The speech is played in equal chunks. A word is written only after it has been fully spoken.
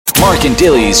Mark and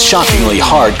Dilly's shockingly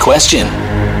hard question.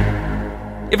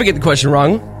 If I get the question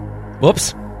wrong,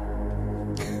 whoops.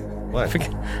 What?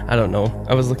 I don't know.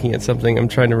 I was looking at something. I'm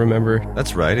trying to remember.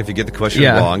 That's right. If you get the question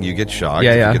wrong, you get shocked.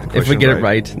 Yeah. If we get it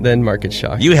right, then Mark gets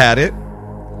shocked. You had it.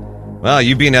 Well,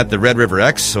 you being at the Red River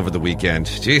X over the weekend.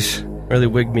 Jeez. Really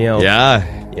wigged me out.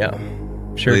 Yeah.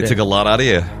 Sure They took a lot out of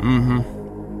you.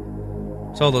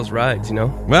 Mm-hmm. It's all those rides, you know?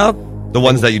 Well, the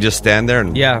ones that you just stand there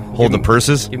and hold the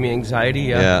purses. Give me anxiety,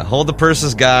 Yeah, hold the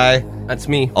purses, guy. That's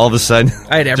me. All of a sudden,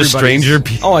 I had everybody. just stranger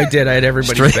people. Oh, I did. I had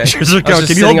everybody. Strangers are coming.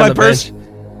 Can you hold my purse?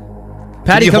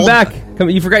 Patty, come back. Come.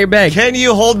 You forgot your bag. Can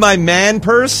you hold my man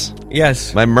purse?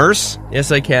 Yes. My merce?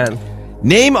 Yes, I can.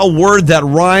 Name a word that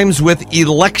rhymes with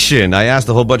election. I asked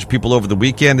a whole bunch of people over the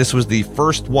weekend. This was the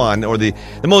first one, or the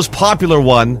most popular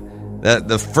one,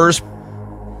 the first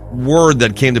word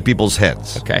that came to people's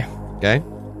heads. Okay.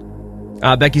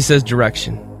 Becky says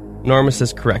direction. Norma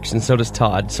says correction. So does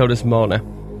Todd. So does Mona.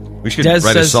 We should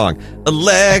write a song.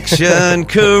 Election,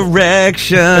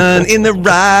 correction, in the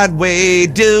right way,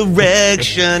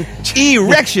 direction,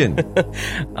 erection.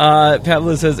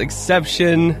 Pamela says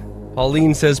exception.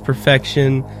 Pauline says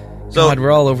perfection. So, God,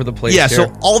 we're all over the place. Yeah, here.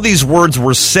 so all these words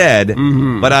were said,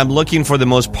 but I'm looking for the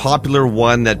most popular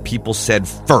one that people said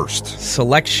first.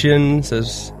 Selection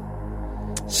says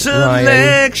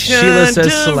selection. Sheila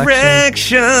says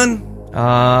direction.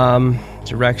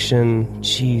 Direction.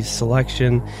 Geez,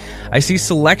 selection. I see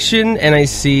selection and I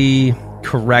see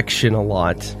correction a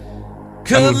lot.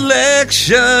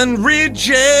 Collection,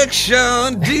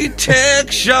 rejection,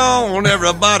 detection,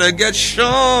 everybody gets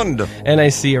shunned. And I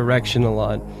see erection a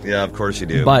lot. Yeah, of course you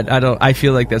do. But I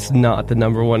feel like that's not the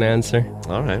number one answer.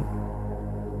 All right.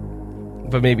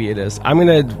 But maybe it is. I'm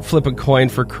going to flip a coin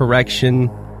for correction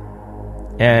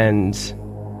and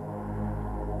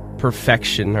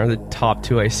perfection are the top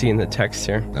two I see in the text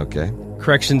here. Okay.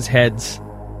 Correction's heads,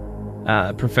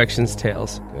 perfection's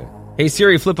tails. Okay. Hey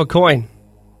Siri, flip a coin.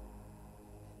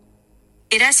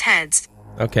 It has heads.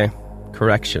 Okay.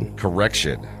 Correction.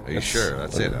 Are you sure?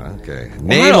 That's it, huh? Okay.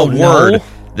 Name a word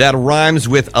that rhymes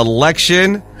with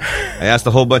election. I asked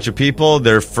a whole bunch of people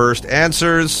their first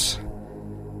answers.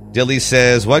 Dilly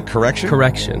says what? Correction?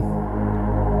 Correction.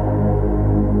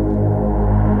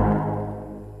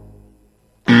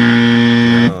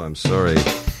 Oh, I'm sorry.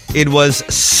 It was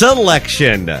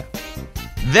selection.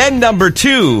 Then number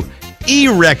 2,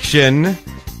 erection.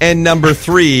 And number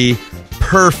 3,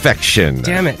 perfection.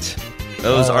 Damn it.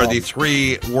 Those are the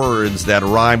 3 words that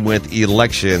rhyme with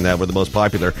election that were the most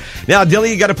popular. Now,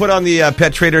 Dilly, you got to put on the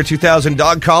Pet Trader 2000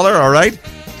 dog collar, all right?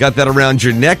 Got that around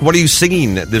your neck. What are you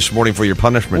singing this morning for your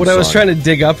punishment What song? I was trying to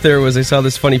dig up there was I saw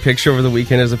this funny picture over the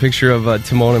weekend. It was a picture of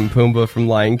Timon and Pumbaa from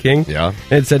Lion King. Yeah.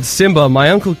 And it said, Simba, my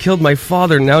uncle killed my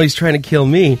father, now he's trying to kill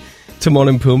me. Timon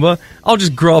and Pumbaa, I'll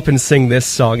just grow up and sing this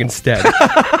song instead.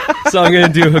 So I'm going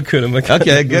to do Hakuna Matata.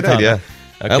 Okay, good idea.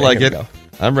 Okay, I like it. Go.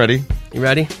 I'm ready. You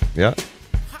ready? Yeah.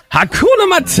 Hakuna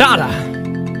Matata.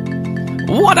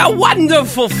 What a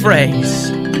wonderful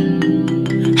phrase.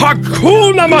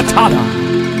 Hakuna Matata.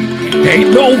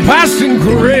 Ain't no passing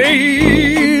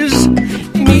craze.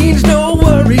 Means no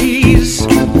worries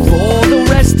for the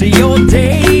rest of your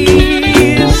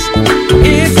days.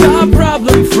 It's a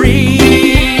problem-free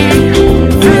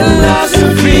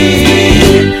philosophy.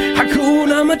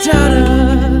 Hakuna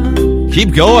Matata.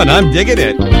 Keep going. I'm digging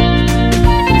it.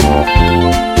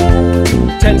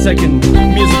 10-second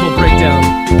musical breakdown.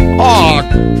 Oh,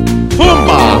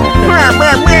 Pumbaa.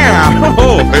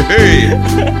 Oh, hey.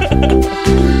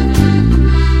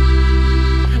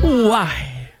 Why?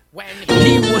 When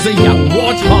he was a young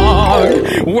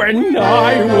warthog. When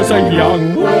I was a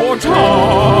young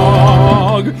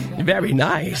warthog. Very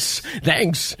nice.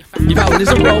 Thanks. He found his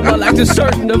aroma like a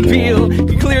certain appeal.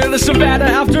 He clear the savannah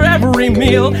after every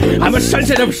meal. I'm a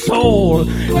sensitive soul,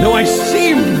 though I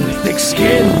seem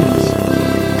thick-skinned.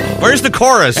 Where's the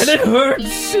chorus? And it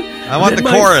hurts. I want the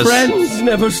my chorus. Friends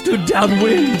never stood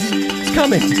downwind. It's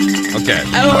coming. Okay.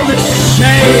 Oh, the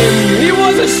shame. He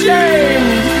was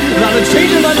ashamed. Not a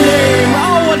change in my name.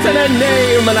 Oh, what's in a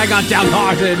name? And I got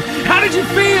downhearted. How did you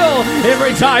feel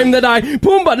every time that I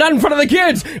Pumbaa, not in front of the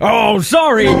kids? Oh,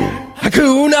 sorry.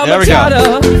 Hakuna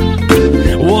Matata.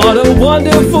 What a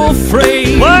wonderful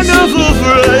phrase. Wonderful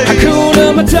phrase.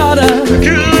 Hakuna Matata.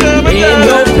 Hakuna Matata. Ain't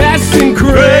no passing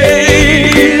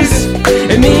craze.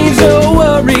 It means no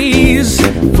worries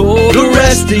for the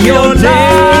rest of your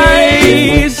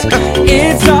days.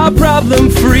 It's our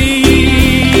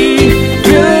problem-free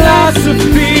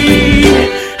philosophy.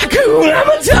 Hakuna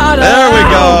Matata. There we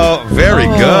go. Very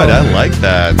good. I like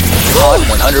that. Hot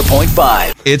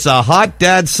 100.5. It's a hot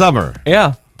dad summer.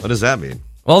 Yeah. What does that mean?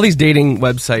 All these dating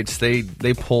websites,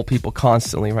 they poll people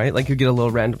constantly, right? Like you get a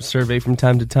little random survey from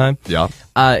time to time. Yeah.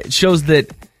 It shows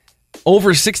that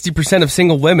over 60% of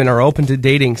single women are open to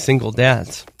dating single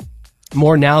dads.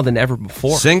 More now than ever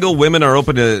before. Single women are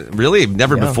open to, really?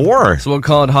 Never before. So we'll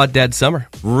call it Hot Dad Summer.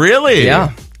 Really?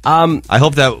 Yeah. I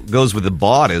hope that goes with the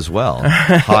bod as well.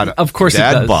 Hot Of course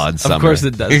dad it does. bod summer. Of course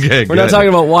it does. Okay, We're not talking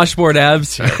about washboard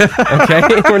abs here, okay?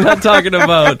 We're not talking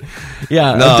about,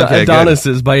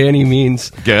 Adonises by any means.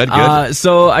 Good.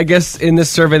 So I guess in this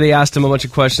survey they asked them a bunch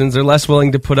of questions. They're less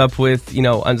willing to put up with,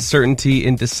 uncertainty,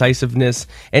 indecisiveness,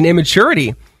 and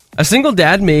immaturity. A single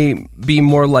dad may be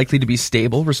more likely to be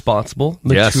stable, responsible,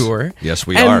 mature. Yes,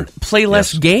 we and are. play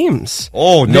less games.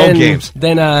 Oh, no games.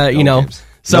 Than, games.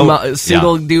 some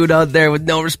single dude out there with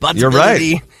no responsibility.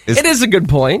 You're right. It is a good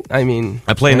point. I mean,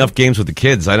 I play enough games with the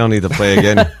kids. I don't need to play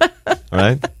again. All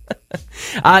right?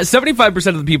 75%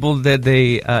 of the people that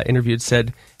they interviewed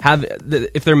said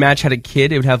if their match had a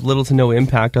kid, it would have little to no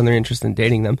impact on their interest in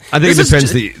dating them. I think it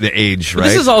depends the age, right?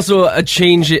 This is also a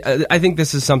change. I think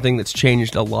this is something that's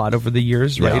changed a lot over the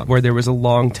years, right? Yeah. Where there was a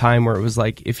long time where it was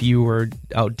like if you were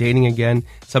out dating again,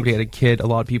 somebody had a kid, a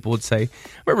lot of people would say,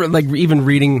 I remember like even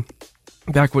reading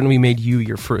back when we made you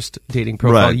your first dating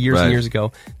profile years and years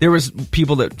ago, there was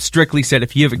people that strictly said,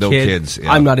 if you have a kid, kids,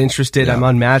 I'm not interested, I'm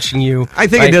unmatching you. I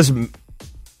think it does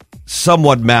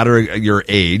somewhat matter your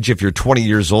age. If you're 20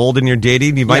 years old and you're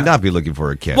dating, you might not be looking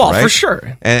for a kid, well, right? for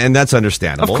sure. And that's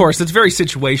understandable. Of course, it's very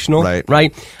situational,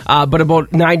 right? But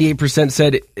about 98%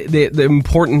 said the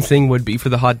important thing would be for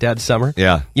the Hot Dad Summer.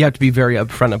 Yeah. You have to be very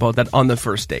upfront about that on the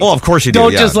first date. Oh, of course you do.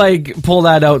 Don't just like pull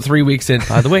that out 3 weeks in.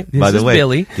 By the way, this is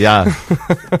Billy. Yeah.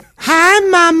 Hi,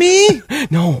 mommy.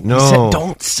 No.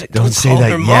 Don't say call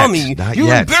that her yet. Mommy. Not You're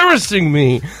yet. Embarrassing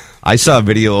me. I saw a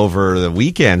video over the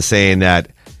weekend saying that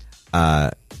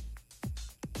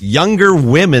younger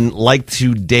women like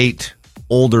to date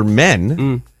older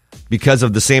men because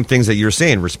of the same things that you're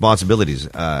saying,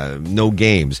 responsibilities, no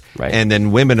games. Right. And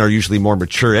then women are usually more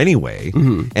mature anyway.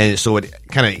 And so it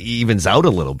kind of evens out a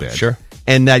little bit. Sure.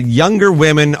 And that younger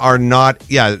women are not,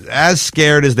 as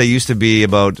scared as they used to be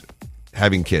about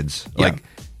having kids, like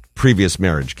previous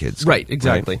marriage kids. Right,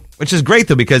 exactly. Right? Which is great,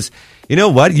 though, because you know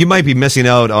what? You might be missing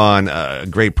out on a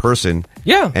great person.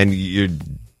 Yeah. And you're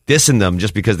dissing them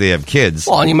just because they have kids.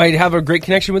 Well, and you might have a great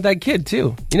connection with that kid,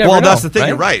 too. You never know. Well, that's the thing. Right?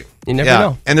 You're right. You never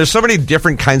know. And there's so many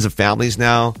different kinds of families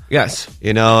now. Yes.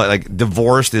 Like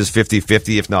divorced is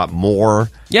 50-50, if not more.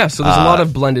 Yeah, so there's a lot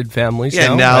of blended families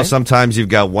now. now right? Sometimes you've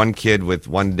got one kid with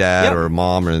one dad or a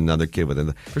mom or another kid with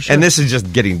another. For sure. And this is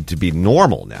just getting to be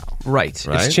normal now. Right.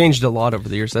 It's changed a lot over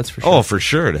the years, that's for sure. Oh, for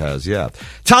sure it has, yeah.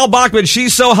 Tal Bachman,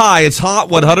 She's So High. It's Hot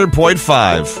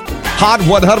 100.5. Hot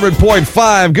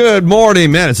 100.5. Good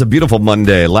morning, man. It's a beautiful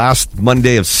Monday. Last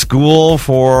Monday of school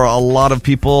for a lot of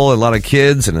people, a lot of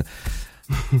kids, and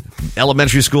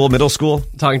elementary school, middle school.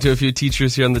 Talking to a few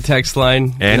teachers here on the text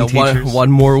line. And teachers. One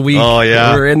more week. Oh,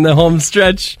 yeah. We're in the home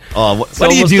stretch. Oh,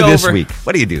 what do you do this week?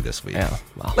 What do you do this week? Yeah,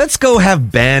 well. Let's go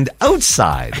have band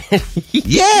outside.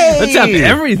 Yay! Let's have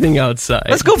everything outside.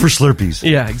 Let's go for Slurpees.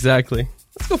 Yeah, exactly.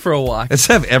 Let's go for a walk. Let's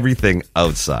have everything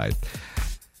outside.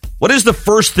 What is the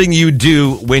first thing you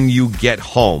do when you get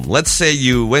home? Let's say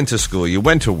you went to school, you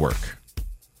went to work.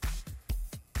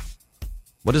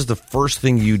 What is the first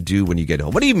thing you do when you get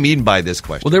home? What do you mean by this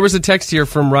question? Well, there was a text here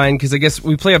from Ryan, because I guess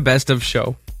we play a best of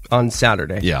show on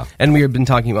Saturday. Yeah. And we have been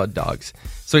talking about dogs.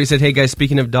 So he said, hey guys,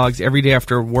 speaking of dogs, every day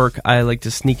after work, I like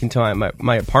to sneak into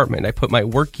my apartment. I put my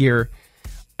work gear,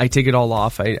 I take it all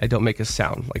off. I don't make a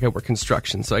sound. Like I work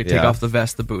construction, so I take off the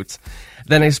vest, the boots.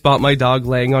 Then I spot my dog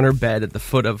laying on her bed at the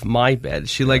foot of my bed.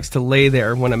 She likes to lay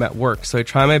there when I'm at work, so I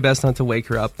try my best not to wake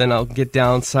her up. Then I'll get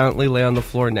down, silently lay on the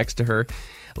floor next to her,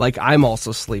 like I'm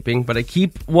also sleeping, but I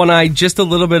keep one eye just a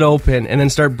little bit open and then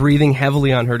start breathing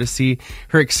heavily on her to see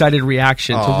her excited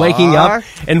reaction to waking up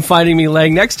and finding me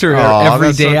laying next to her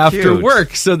every day after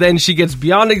work. So then she gets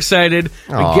beyond excited.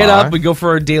 We get up, we go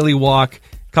for our daily walk,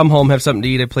 come home, have something to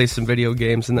eat, I play some video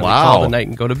games, and then we call it a night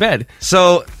and go to bed.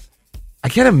 So I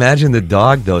can't imagine the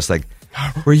dog, though. It's like,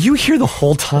 were you here the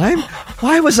whole time?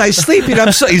 Why was I sleeping?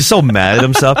 He's so mad at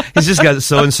himself. He's just got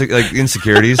so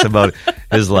insecurities about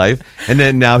his life. And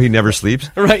then now he never sleeps.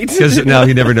 Right. Because now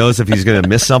he never knows if he's going to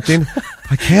miss something.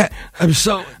 I can't. I'm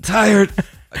so tired.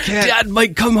 I can't. Dad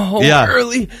might come home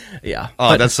early. Yeah.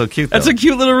 Oh, but that's so cute, though. That's a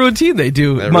cute little routine they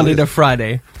do Monday to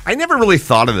Friday. I never really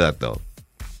thought of that, though.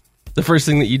 The first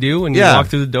thing that you do when you walk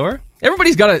through the door?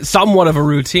 Everybody's got somewhat of a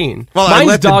routine. Well,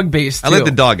 mine's dog-based, too. I let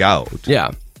the dog out.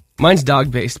 Yeah. Mine's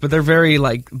dog-based, but they're very,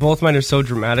 both mine are so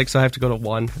dramatic, so I have to go to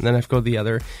one, and then I have to go to the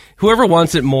other. Whoever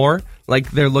wants it more, Like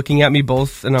they're looking at me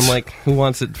both, and I'm like, "Who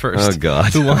wants it first? Oh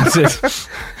God, who wants it?"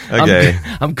 Okay,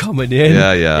 I'm coming in.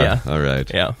 Yeah. All right.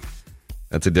 Yeah.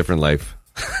 That's a different life.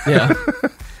 Yeah.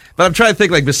 But I'm trying to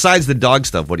think, like, besides the dog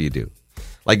stuff, what do you do?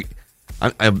 Like,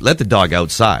 I let the dog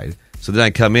outside, so then I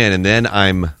come in, and then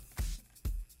I'm,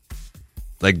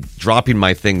 like, dropping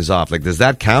my things off. Like, does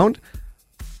that count?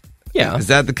 Yeah. Is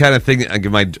that the kind of thing,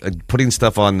 am I putting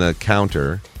stuff on the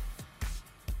counter?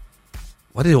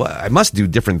 I must do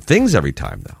different things every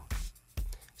time, though.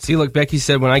 See, look, Becky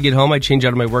said, when I get home, I change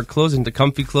out of my work clothes into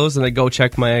comfy clothes, and I go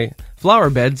check my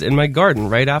flower beds in my garden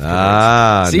right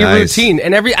afterwards. See, nice. routine.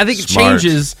 And I think it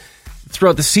changes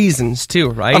throughout the seasons, too,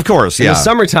 right? Of course, yeah. In the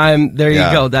summertime, there you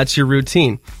go. That's your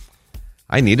routine.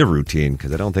 I need a routine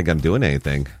because I don't think I'm doing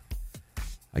anything.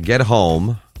 I get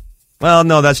home. Well,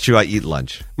 no, that's true. I eat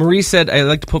lunch. Marie said, I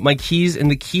like to put my keys in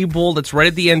the key bowl that's right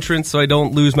at the entrance so I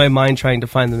don't lose my mind trying to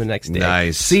find them the next day.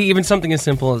 Nice. See, even something as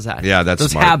simple as that. Yeah, that's those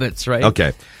smart. habits, right?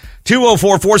 Okay.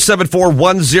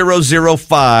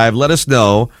 204-474-1005. Let us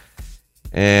know.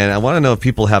 And I want to know if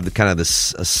people have a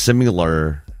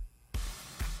similar,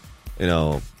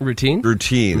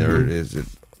 routine, or is it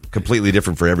completely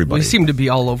different for everybody? We seem to be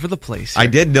all over the place here. I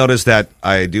did notice that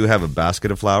I do have a basket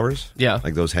of flowers. Yeah.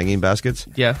 Like those hanging baskets.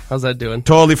 Yeah, how's that doing?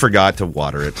 Totally forgot to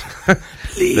water it.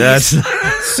 Please. That's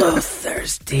so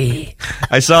thirsty.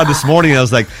 I saw it this morning and I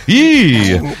was like,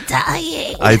 yee! I'm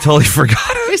dying. I totally forgot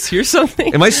it. Guys, here's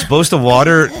something. Am I supposed to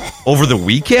water over the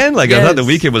weekend? Like, I thought the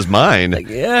weekend was mine.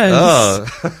 Yes.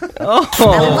 Oh.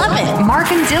 I love it. Mark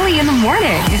and Dilly in the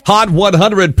morning. Hot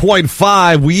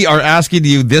 100.5, we are asking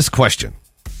you this question.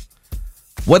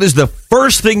 What is the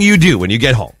first thing you do when you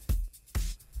get home?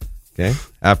 Okay?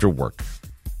 After work,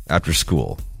 after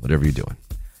school, whatever you're doing.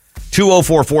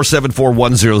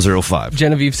 204-474-1005.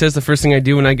 Genevieve says the first thing I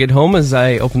do when I get home is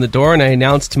I open the door and I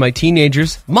announce to my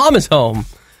teenagers, Mom is home.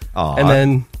 Aww. And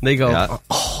then they go, Yeah.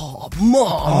 Oh,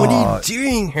 Mom, what are you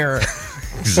doing here?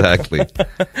 Exactly.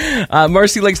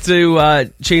 Marcy likes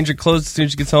to change her clothes as soon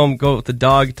as she gets home, go with the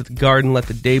dog to the garden, let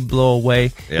the day blow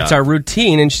away. Yeah. It's our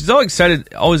routine, and she's always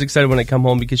excited when I come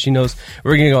home because she knows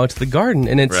we're going to go out to the garden,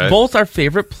 and it's both our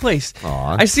favorite place.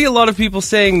 Aww. I see a lot of people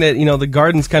saying that the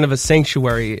garden's kind of a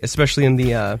sanctuary, especially in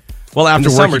the Well, after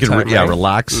in the work, you can summertime, right?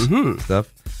 relax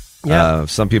stuff. Yeah.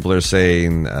 Some people are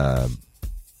saying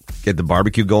get the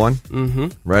barbecue going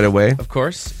right away. Of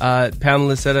course.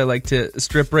 Pamela said I like to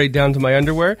strip right down to my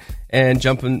underwear and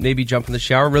maybe jump in the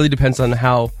shower. Really depends on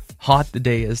how hot the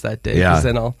day is that day. Yeah. Because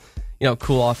then I'll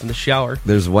cool off in the shower.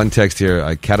 There's one text here.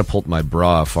 I catapult my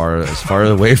bra as far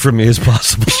away from me as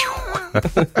possible.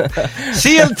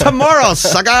 See you tomorrow,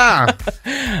 sucker.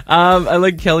 I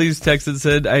like Kelly's text that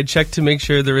said I check to make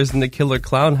sure there isn't a killer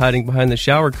clown hiding behind the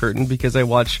shower curtain because I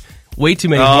watch way too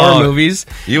many horror movies.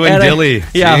 You and Dilly.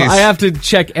 I have to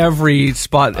check every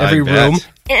spot, every room.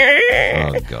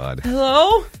 Oh, God.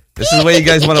 Hello? This is the way you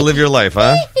guys want to live your life,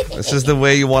 huh? This is the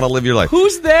way you want to live your life.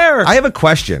 Who's there? I have a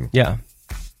question. Yeah.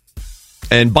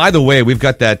 And by the way, we've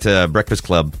got that Breakfast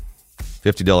Club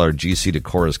 $50 GC to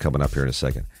chorus coming up here in a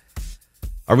second.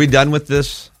 Are we done with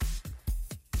this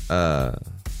home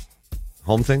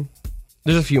thing?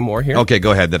 There's a few more here. Okay,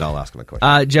 go ahead, then I'll ask him a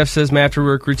question. Jeff says, my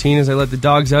after-work routine is I let the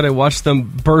dogs out. I watch them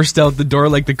burst out the door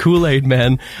like the Kool-Aid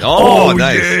man. Oh,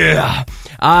 nice. Yeah.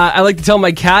 I like to tell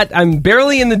my cat, I'm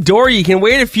barely in the door. You can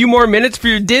wait a few more minutes for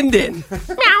your din-din.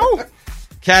 Meow.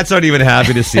 Cats aren't even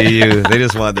happy to see you. They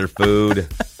just want their food.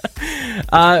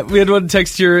 We had one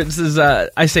text here. It says,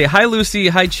 I say, hi, Lucy,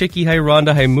 hi, Chicky, hi,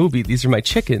 Rhonda, hi, Mooby. These are my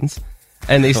chickens.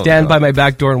 And they stand by my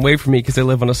back door and wait for me because I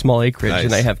live on a small acreage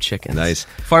and I have chickens. Nice.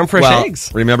 Farm fresh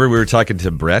eggs. Remember we were talking to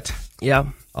Brett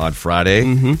on Friday,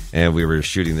 and we were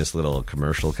shooting this little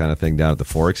commercial kind of thing down at the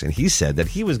Forks, and he said that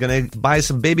he was going to buy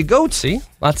some baby goats. See?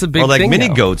 That's a big thing. Or like mini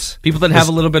now. goats. People that have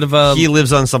a little bit of a... He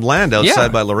lives on some land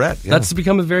outside by Lorette. Yeah. That's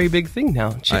become a very big thing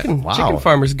now. Chicken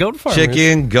farmers, goat farmers.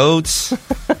 Chicken, goats.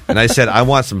 And I said, I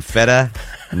want some feta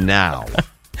now.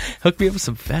 Hook me up with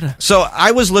some feta. So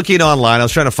I was looking online. I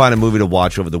was trying to find a movie to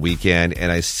watch over the weekend,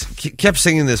 and I kept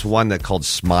singing this one that called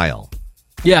Smile.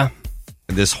 Yeah.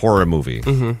 This horror movie.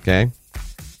 Okay?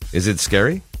 Is it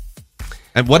scary?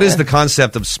 And what is the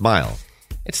concept of Smile?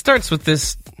 It starts with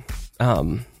this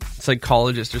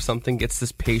psychologist or something gets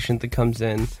this patient that comes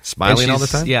in. Smiling all the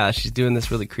time? Yeah, she's doing this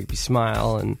really creepy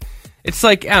smile, and it's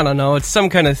like, I don't know, it's some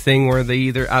kind of thing where they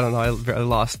either, I don't know,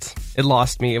 it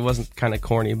lost me. It wasn't kind of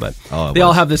corny, but they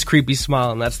all have this creepy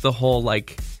smile, and that's the whole,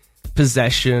 like,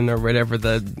 possession or whatever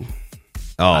the...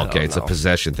 Oh, okay, it's a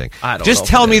possession thing. I don't know. Just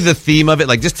tell me the theme of it,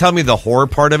 like, just tell me the horror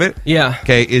part of it. Yeah.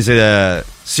 Okay, is it a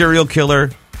serial killer?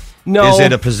 No. Is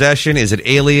it a possession? Is it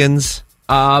aliens?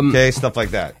 Okay, stuff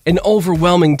like that. An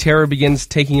overwhelming terror begins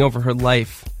taking over her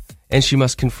life, and she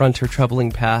must confront her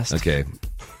troubling past. Okay,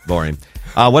 boring.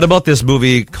 What about this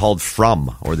movie called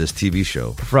From, or this TV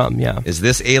show? From, yeah. Is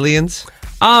this aliens?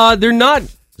 They're not...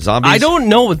 Zombies? I don't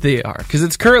know what they are, because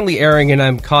it's currently airing, and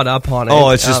I'm caught up on it. Oh,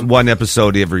 it's just one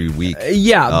episode every week.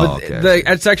 Yeah, Oh, but okay.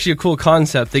 it's actually a cool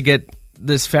concept. They get...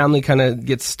 This family kind of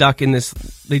gets stuck in this...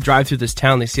 They drive through this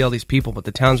town, they see all these people, but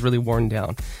the town's really worn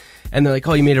down. And they're like,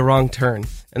 oh, you made a wrong turn.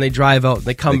 And they drive out.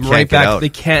 They come They can't right get back. out. They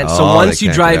can't. Oh, So once they you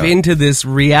can't drive get out. into this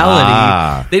reality,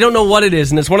 Ah. they don't know what it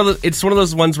is. And it's one of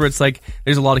those ones where it's like,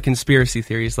 there's a lot of conspiracy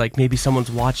theories. Like, maybe someone's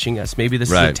watching us. Maybe this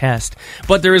is a Right. test.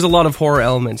 But there is a lot of horror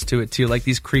elements to it, too. Like,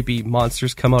 these creepy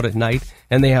monsters come out at night,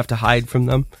 and they have to hide from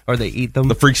them, or they eat them.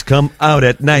 The freaks come out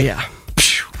at night. Yeah.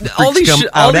 The All freaks these come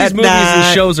all out these at movies and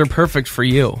night. shows are perfect for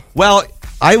you. Well,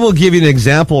 I will give you an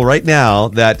example right now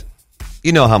that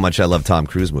you know how much I love Tom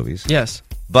Cruise movies. Yes.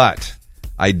 But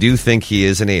I do think he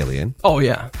is an alien. Oh,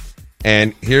 yeah.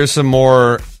 And here's some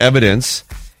more evidence.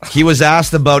 He was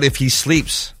asked about if he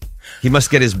sleeps. He must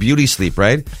get his beauty sleep,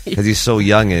 right? Because he's so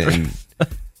young and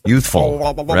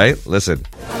youthful, right? Listen.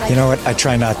 You know what? I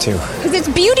try not to. Because it's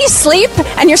beauty sleep,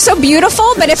 and you're so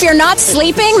beautiful, but if you're not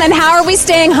sleeping, then how are we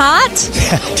staying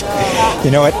hot? You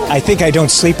know what? I think I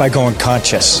don't sleep, I go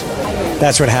unconscious.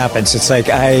 That's what happens. It's like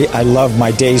I love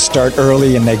my days start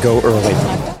early and they go early.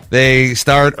 They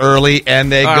start early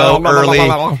and they go early,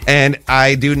 and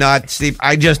I do not sleep.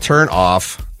 I just turn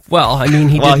off. Well, I mean,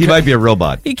 he might be a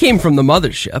robot. He came from the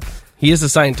mothership. He is a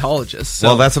Scientologist. So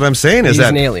Well, that's what I'm saying. Is he's that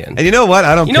an alien. And you know what?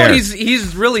 I don't You know care. what?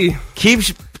 He's really...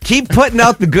 Keep putting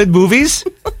out the good movies,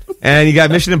 and you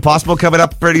got Mission Impossible coming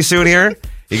up pretty soon here.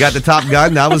 You got the Top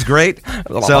Gun. That was great.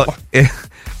 So,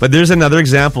 but there's another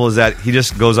example is that he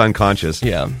just goes unconscious.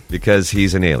 Yeah. Because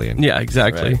he's an alien. Yeah,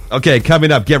 exactly. Right. Okay,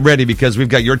 coming up, get ready because we've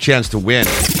got your chance to win.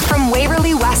 From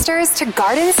Waverly Westers to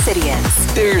Garden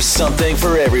Cityans. There's something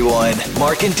for everyone.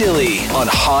 Mark and Dilly on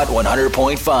Hot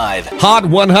 100.5. Hot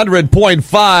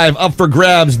 100.5 up for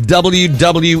grabs.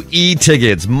 WWE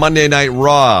tickets. Monday Night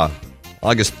Raw,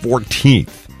 August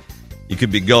 14th. You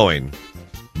could be going,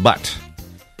 but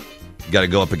you got to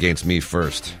go up against me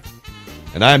first.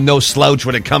 And I'm no slouch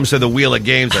when it comes to the wheel of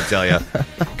games, I tell you.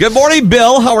 Good morning,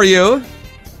 Bill. How are you?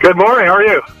 Good morning. How are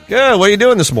you? Good. What are you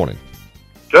doing this morning?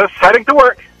 Just heading to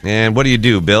work. And what do you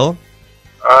do, Bill?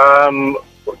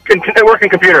 Working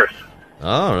computers.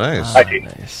 Oh, nice. IT.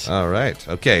 Nice. All right.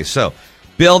 Okay, so,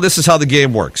 Bill, this is how the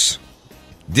game works.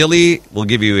 Dilly will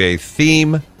give you a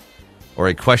theme or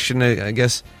a question, I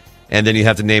guess, and then you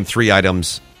have to name 3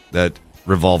 items that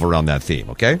revolve around that theme,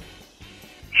 okay?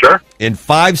 Sure. In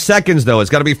 5 seconds, though. It's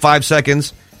got to be 5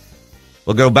 seconds.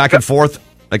 We'll go back and forth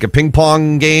like a ping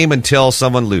pong game until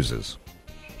someone loses.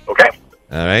 Okay.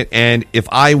 All right? And if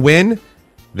I win,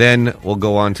 then we'll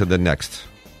go on to the next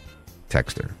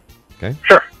texter. Okay?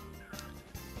 Sure.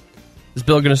 Is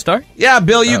Bill going to start? Yeah,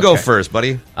 Bill, you go Okay. first,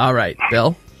 buddy. All right,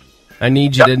 Bill. I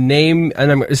need you to name,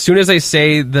 and as soon as I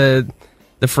say the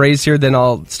phrase here, then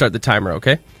I'll start the timer,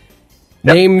 okay?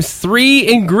 Name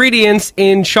 3 ingredients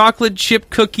in chocolate chip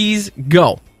cookies.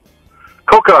 Go.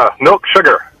 Coca, milk,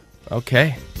 sugar.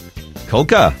 Okay.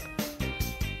 Coca.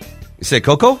 You say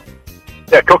Coco?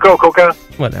 Yeah, Coca.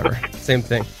 Whatever. Same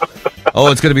thing. Oh,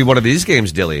 it's going to be one of these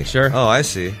games, Dilly. Sure. Oh, I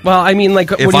see. Well, I mean,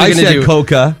 like, what If are I you going to said do?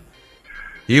 Coca,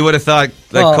 you would have thought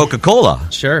like Well- Coca-Cola.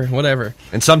 Sure, whatever.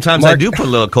 And sometimes I Mark- do put a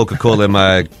little Coca-Cola in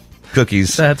my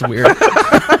cookies. That's weird.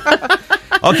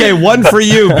 Okay, one for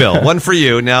you, Bill. One for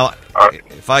you. Now,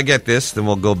 if I get this, then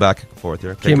we'll go back and forth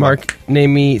here. Okay, come on. Mark,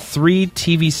 name me 3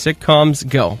 TV sitcoms.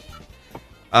 Go.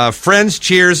 Friends,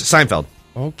 Cheers, Seinfeld.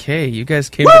 Okay, you guys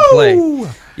came to play.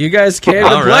 You guys came to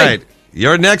All play. right.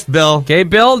 You're next, Bill. Okay,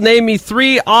 Bill, name me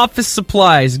 3 office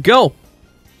supplies. Go.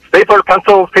 Stapler,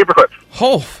 pencils, paper clips.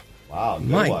 Oh, Wow, good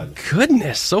my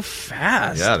goodness, so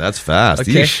fast. Yeah, that's fast.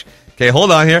 Okay. Yeesh. Okay,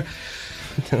 hold on here.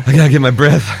 I gotta get my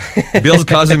breath. Bill's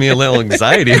causing me a little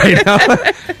anxiety right now.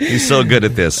 He's so good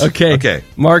at this. Okay.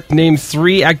 Mark, name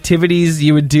 3 activities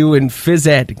you would do in phys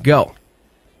ed. Go.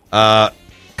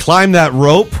 Climb that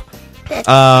rope.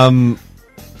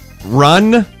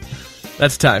 Run.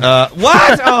 That's time.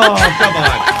 What? Oh, come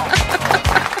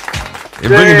on. You're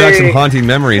bringing back some haunting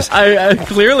memories. I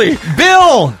clearly.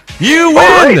 Bill, you win.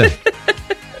 right.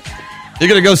 You're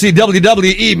going to go see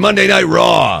WWE Monday Night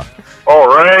Raw. All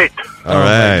right. All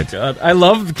right. God, I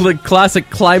love the classic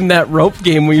climb that rope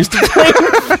game we used to play.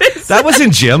 That was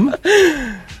in gym.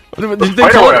 Did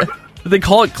Spiderweb. they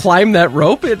call it climb that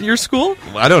rope at your school?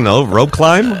 I don't know. Rope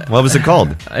climb? What was it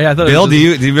called? Yeah, I thought Bill, it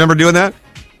was do you remember doing that?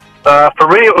 For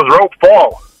me, it was rope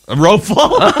fall. A rope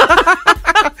fall?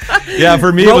 Yeah,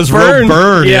 for me, it Rope was burn. rope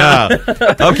burn. Yeah.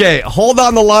 Yeah. Okay, hold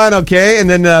on the line, okay? And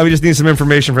then we just need some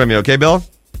information from you, okay, Bill?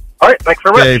 All right, thanks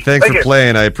very much. Okay, thanks Thank for you.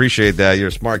 playing. I appreciate that. You're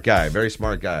a smart guy. Very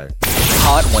smart guy.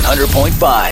 Hot 100.5.